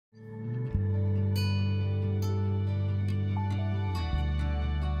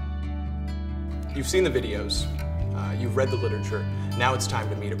You've seen the videos, you've read the literature, now it's time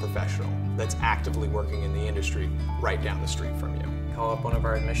to meet a professional that's actively working in the industry right down the street from you. Call up one of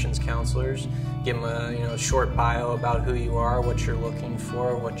our admissions counselors, give them a short bio about who you are, what you're looking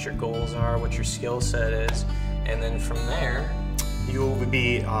for, what your goals are, what your skill set is, and then from there, you will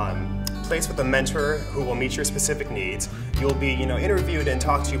be placed with a mentor who will meet your specific needs. You'll be interviewed and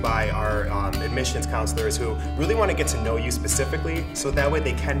talked to by our admissions counselors who really want to get to know you specifically, so that way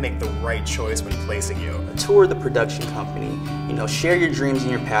they can make the right choice when placing you. Tour the production company, share your dreams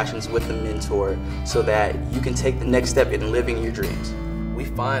and your passions with a mentor so that you can take the next step in living your dreams. We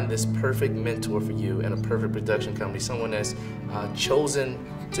find this perfect mentor for you and a perfect production company, someone that's chosen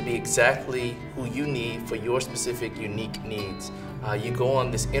to be exactly who you need for your specific unique needs. You go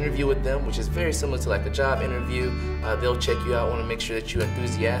on this interview with them, which is very similar to like a job interview. They'll check you out, want to make sure that you're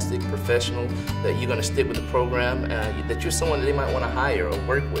enthusiastic, professional, that you're going to stick with the program, that you're someone that they might want to hire or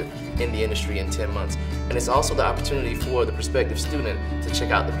work with in the industry in 10 months. And it's also the opportunity for the prospective student to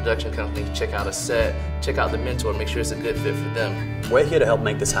check out the production company, check out a set, check out the mentor, make sure it's a good fit for them. We're here to help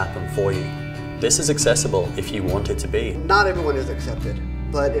make this happen for you. This is accessible if you want it to be. Not everyone is accepted.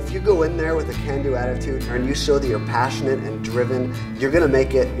 But if you go in there with a can-do attitude and you show that you're passionate and driven, you're going to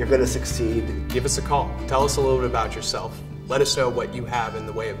make it, you're going to succeed. Give us a call. Tell us a little bit about yourself. Let us know what you have in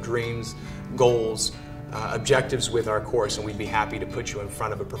the way of dreams, goals, objectives with our course, and we'd be happy to put you in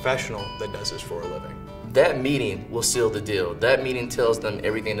front of a professional that does this for a living. That meeting will seal the deal. That meeting tells them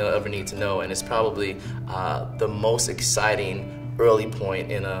everything they'll ever need to know, and it's probably the most exciting early point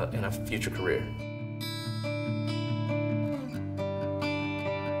in a future career.